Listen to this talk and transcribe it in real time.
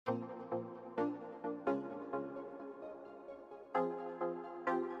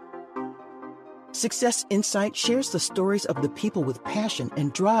Success Insight shares the stories of the people with passion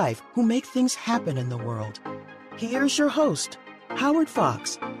and drive who make things happen in the world. Here's your host, Howard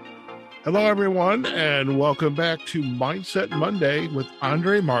Fox. Hello, everyone, and welcome back to Mindset Monday with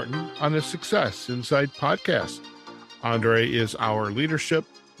Andrée Martin on the Success Insight podcast. Andrée is our leadership,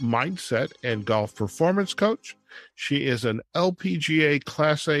 mindset, and golf performance coach. She is an LPGA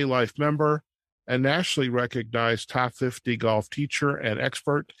Class A Life member, a nationally recognized top 50 golf teacher and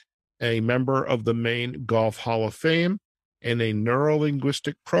expert, a member of the Maine Golf Hall of Fame, and a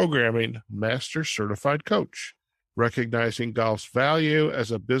neuro-linguistic programming master certified coach. Recognizing golf's value as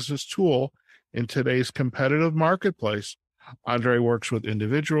a business tool in today's competitive marketplace, Andrée works with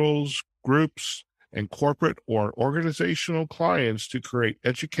individuals, groups, and corporate or organizational clients to create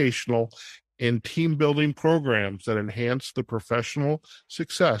educational and team-building programs that enhance the professional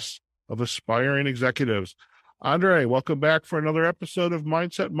success of aspiring executives. Andrée, welcome back for another episode of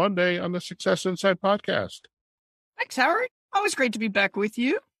Mindset Monday on the Success Insight podcast. Thanks, Howard. Always great to be back with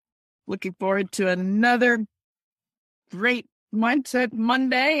you. Looking forward to another great Mindset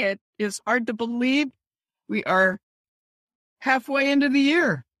Monday. It is hard to believe we are halfway into the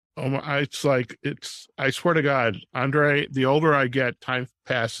year. I swear to God, Andrée, the older I get, time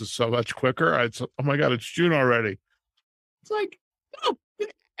passes so much quicker. Oh my God, it's June already. It's like, oh,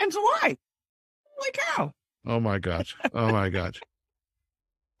 and July. Holy cow. Oh my God. Oh my God.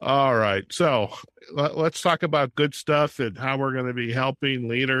 All right. So let's talk about good stuff and how we're going to be helping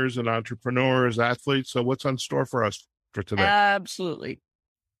leaders and entrepreneurs, athletes. So what's on store for us for today? Absolutely.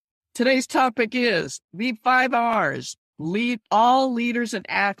 Today's topic is the 5 R's. All leaders and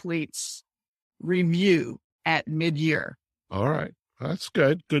athletes review at midyear. All right. That's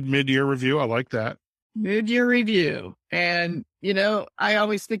good. Good mid-year review. I like that. Mid-year review. And, I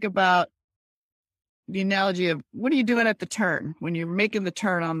always think about the analogy of what are you doing at the turn when you're making the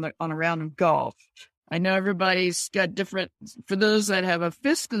turn on a round of golf. I know everybody's got different, for those that have a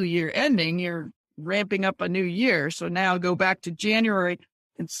fiscal year ending, you're ramping up a new year. So now go back to January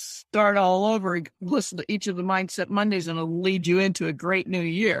and start all over. Listen to each of the Mindset Mondays and it'll lead you into a great new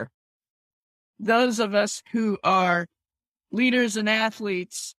year. Those of us who are leaders and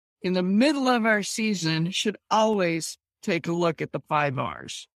athletes in the middle of our season should always take a look at the 5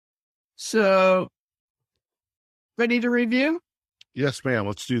 R's. So, ready to review? Yes, ma'am.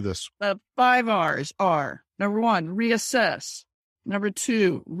 Let's do this. The 5 R's are, number 1, reassess. Number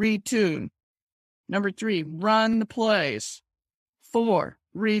 2, retune. Number 3, run the plays. 4,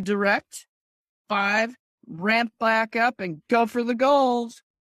 redirect. 5, ramp back up and go for the gold.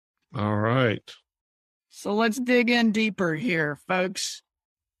 All right. So let's dig in deeper here, folks.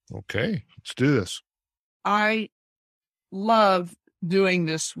 Okay, let's do this. I love doing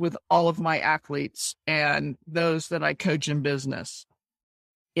this with all of my athletes and those that I coach in business.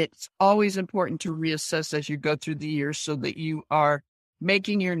 It's always important to reassess as you go through the year so that you are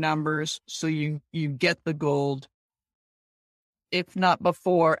making your numbers so you get the gold, if not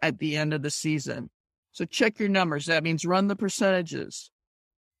before, at the end of the season. So check your numbers. That means run the percentages.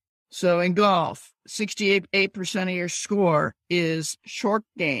 So in golf, 68% of your score is short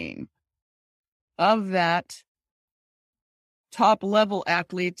game. Of that, top level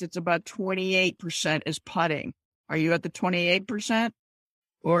athletes, it's about 28% is putting. Are you at the 28%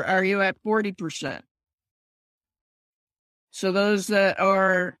 or are you at 40%? So those that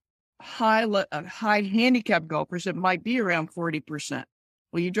are high handicap golfers, it might be around 40%.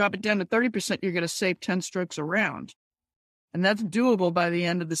 Well, you drop it down to 30%, you're going to save 10 strokes a round. And that's doable by the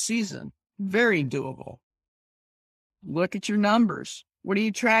end of the season. Very doable. Look at your numbers. What are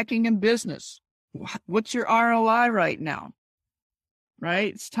you tracking in business? What's your ROI right now?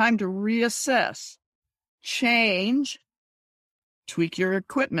 Right? It's time to reassess, change, tweak your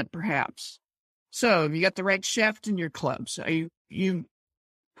equipment perhaps. So have you got the right shaft in your clubs? Are you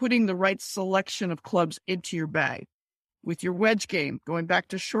putting the right selection of clubs into your bag? With your wedge game, going back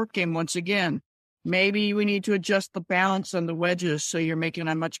to short game once again, maybe we need to adjust the balance on the wedges so you're making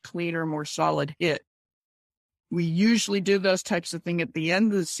a much cleaner, more solid hit. We usually do those types of things at the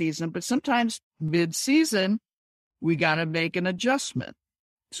end of the season, but sometimes mid-season, we got to make an adjustment.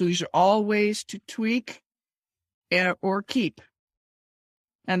 So these are all ways to tweak or keep.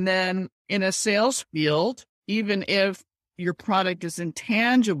 And then in a sales field, even if your product is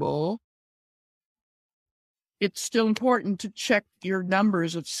intangible, it's still important to check your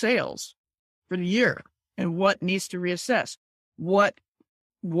numbers of sales for the year and what needs to reassess. What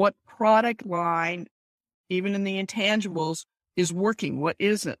product line, even in the intangibles, is working? What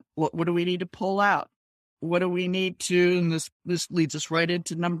isn't? What do we need to pull out? What do we need to, and this leads us right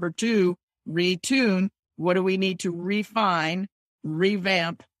into number 2, retune. What do we need to refine,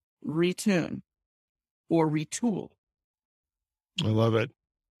 revamp, retune? or retool. I love it.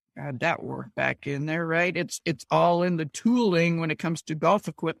 Add that word back in there, right? It's all in the tooling when it comes to golf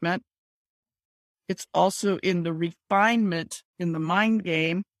equipment. It's also in the refinement in the mind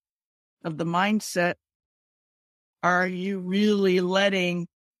game of the mindset. Are you really letting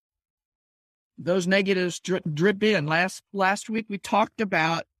those negatives drip in? Last week we talked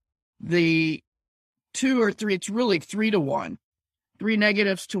about the 2 or 3. It's really 3 to 1. 3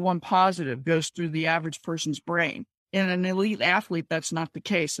 negatives to 1 positive goes through the average person's brain. In an elite athlete, that's not the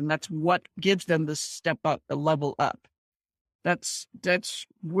case, and that's what gives them the step up, the level up. That's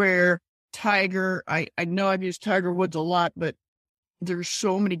where Tiger. I know I've used Tiger Woods a lot, but there's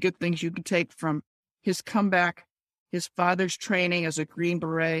so many good things you can take from his comeback, his father's training as a Green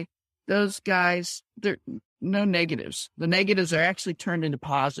Beret. Those guys, there no negatives. The negatives are actually turned into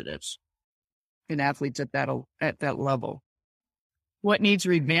positives in athletes at that level. What needs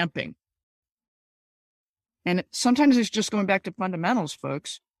revamping? And sometimes it's just going back to fundamentals,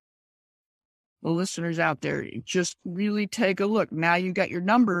 folks. The listeners out there, just really take a look. Now you got your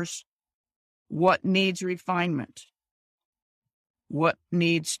numbers. What needs refinement? What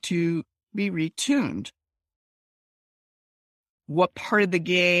needs to be retuned? What part of the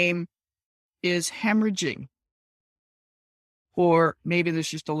game is hemorrhaging? Or maybe there's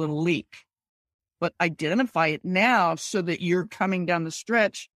just a little leak. But identify it now so that you're coming down the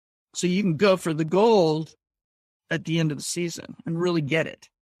stretch so you can go for the gold at the end of the season and really get it.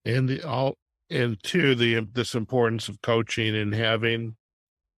 And this importance of coaching and having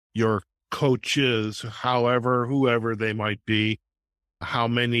your coaches, whoever they might be, how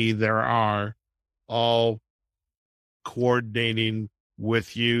many there are, all coordinating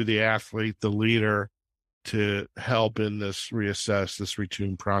with you, the athlete, the leader, to help in this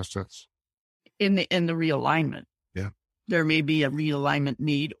retune process. In the realignment. Yeah. There may be a realignment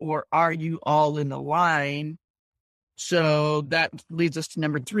need, or are you all in the line? So that leads us to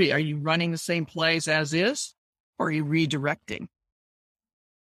number 3. Are you running the same plays as is, or are you redirecting?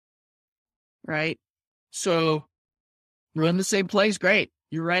 Right? So run the same plays, great.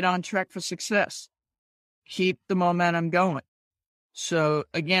 You're right on track for success. Keep the momentum going. So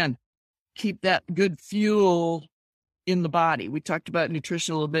again, keep that good fuel in the body. We talked about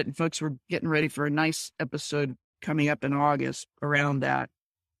nutrition a little bit, and folks, we're getting ready for a nice episode coming up in August around that.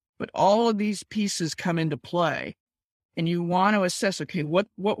 But all of these pieces come into play. And you want to assess, okay, what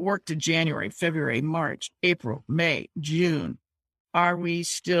worked in January, February, March, April, May, June? Are we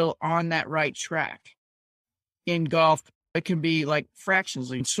still on that right track? In golf, it can be like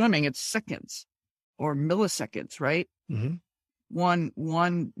fractions. In swimming, it's seconds or milliseconds, right? Mm-hmm.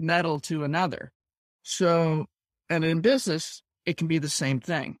 One medal to another. So, and in business, it can be the same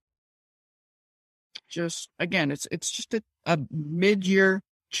thing. Just, again, it's just a mid-year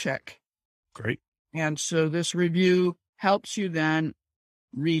check. Great. And so this review helps you then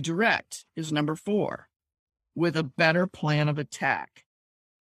redirect is number 4 with a better plan of attack.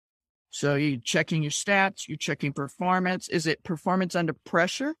 So you're checking your stats, you're checking performance. Is it performance under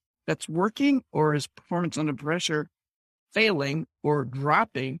pressure that's working, or is performance under pressure failing or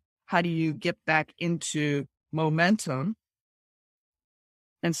dropping? How do you get back into momentum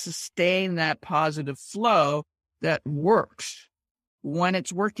and sustain that positive flow that works? When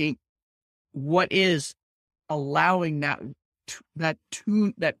it's working, what is allowing that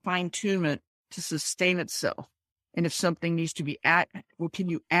fine-tunement to sustain itself? And if something needs to be what can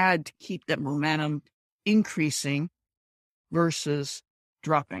you add to keep that momentum increasing versus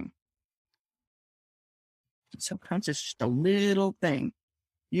dropping? Sometimes it's just a little thing.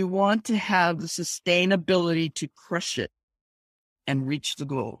 You want to have the sustainability to crush it and reach the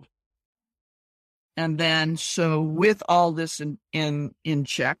goal. And then, so with all this in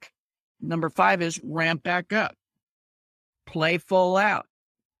check, number 5 is ramp back up. Play full out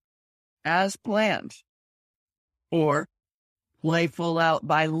as planned, or play full out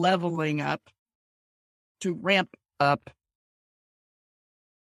by leveling up to ramp up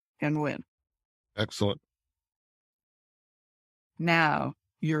and win. Excellent. Now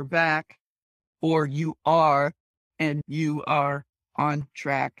you're back, or you are on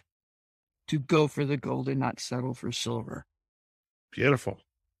track to go for the gold and not settle for silver. Beautiful.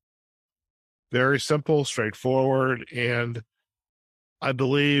 Very simple, straightforward, and I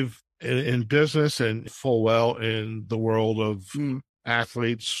believe in business and full well in the world of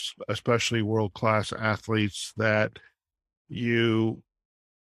athletes, especially world-class athletes, that you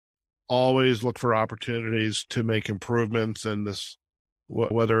always look for opportunities to make improvements in this,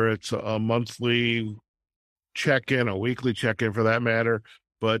 whether it's a monthly check-in, a weekly check-in for that matter,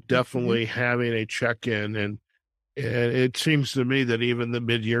 but definitely having a check-in. And it seems to me that even the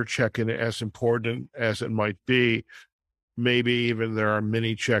mid-year check-in, as important as it might be, maybe even there are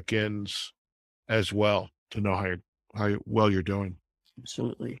mini check-ins as well to know how well you're doing.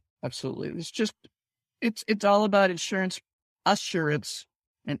 Absolutely. Absolutely. It's all about assurance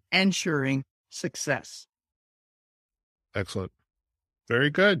and ensuring success. Excellent.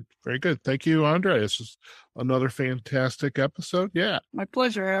 Very good. Very good. Thank you, Andrée. This is another fantastic episode. Yeah. My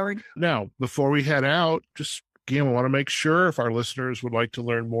pleasure, Howard. Now, before we head out, just again, I want to make sure if our listeners would like to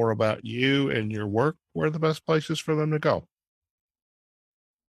learn more about you and your work, where are the best places for them to go?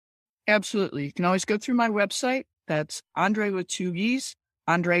 Absolutely. You can always go through my website. That's Andrée with 2 E's,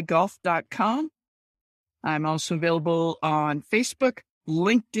 AndréeGolf.com. I'm also available on Facebook,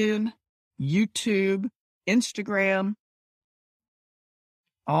 LinkedIn, YouTube, Instagram,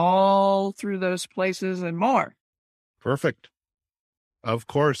 all through those places and more. Perfect. Of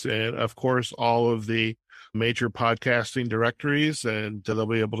course. And of course, all of the major podcasting directories, and they'll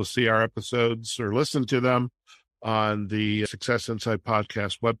be able to see our episodes or listen to them on the Success Insight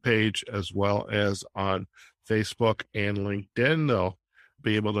Podcast webpage, as well as on Facebook and LinkedIn. They'll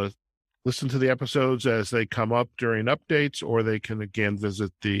be able to listen to the episodes as they come up during updates, or they can again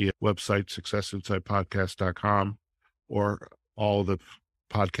visit the website, successinsightpodcast.com, or all the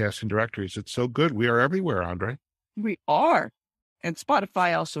podcasting directories. It's so good. We are everywhere, Andrée. We are. And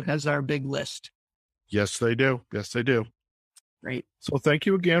Spotify also has our big list. Yes, they do. Yes, they do. Great. So thank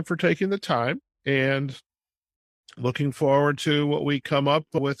you again for taking the time, and looking forward to what we come up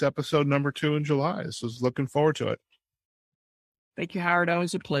with episode number 2 in July. This is looking forward to it. Thank you, Howard.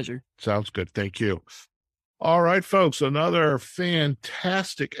 Always a pleasure. Sounds good. Thank you. All right, folks, another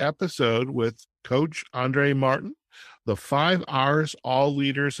fantastic episode with Coach Andrée Martin, the 5 R's All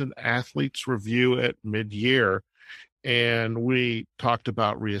Leaders and Athletes Review at Midyear. And we talked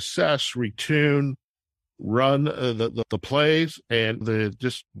about reassess, retune, run the plays, and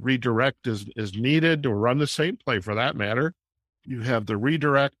just redirect is needed, or run the same play for that matter. You have the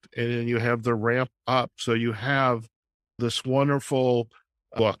redirect, and then you have the ramp up. So you have this wonderful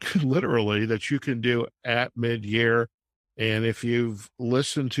book, literally, that you can do at Midyear. And if you've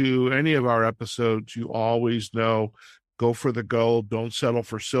listened to any of our episodes, you always know, go for the gold, don't settle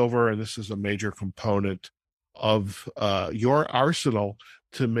for silver. And this is a major component of your arsenal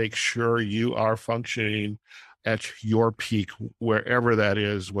to make sure you are functioning at your peak, wherever that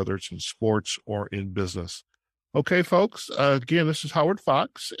is, whether it's in sports or in business. Okay, folks, again, this is Howard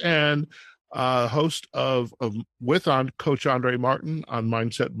Fox, and host with Coach Andrée Martin on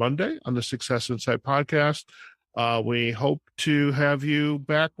Mindset Monday on the Success Insight Podcast. We hope to have you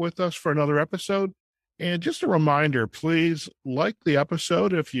back with us for another episode. And just a reminder, please like the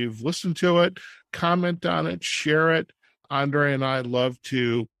episode if you've listened to it, comment on it, share it. Andrée and I love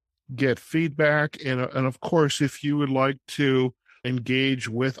to get feedback. And of course, if you would like to engage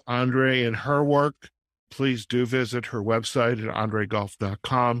with Andrée and her work, please do visit her website at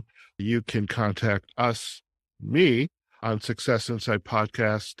andreegolf.com. You can contact me, on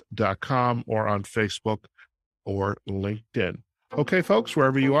successinsightpodcast.com, or on Facebook or LinkedIn. Okay, folks,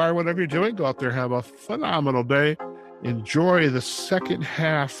 wherever you are, whatever you're doing, go out there, have a phenomenal day. Enjoy the second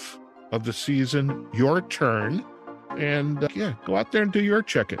half of the season, your turn. And go out there and do your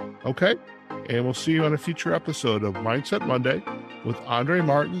check-in, okay? And we'll see you on a future episode of Mindset Monday with Andrée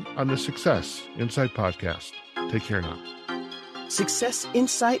Martin on the Success Insight Podcast. Take care now. Success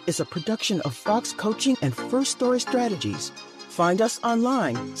Insight is a production of Fox Coaching and First Story Strategies. Find us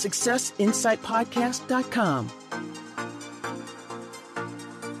online, successinsightpodcast.com.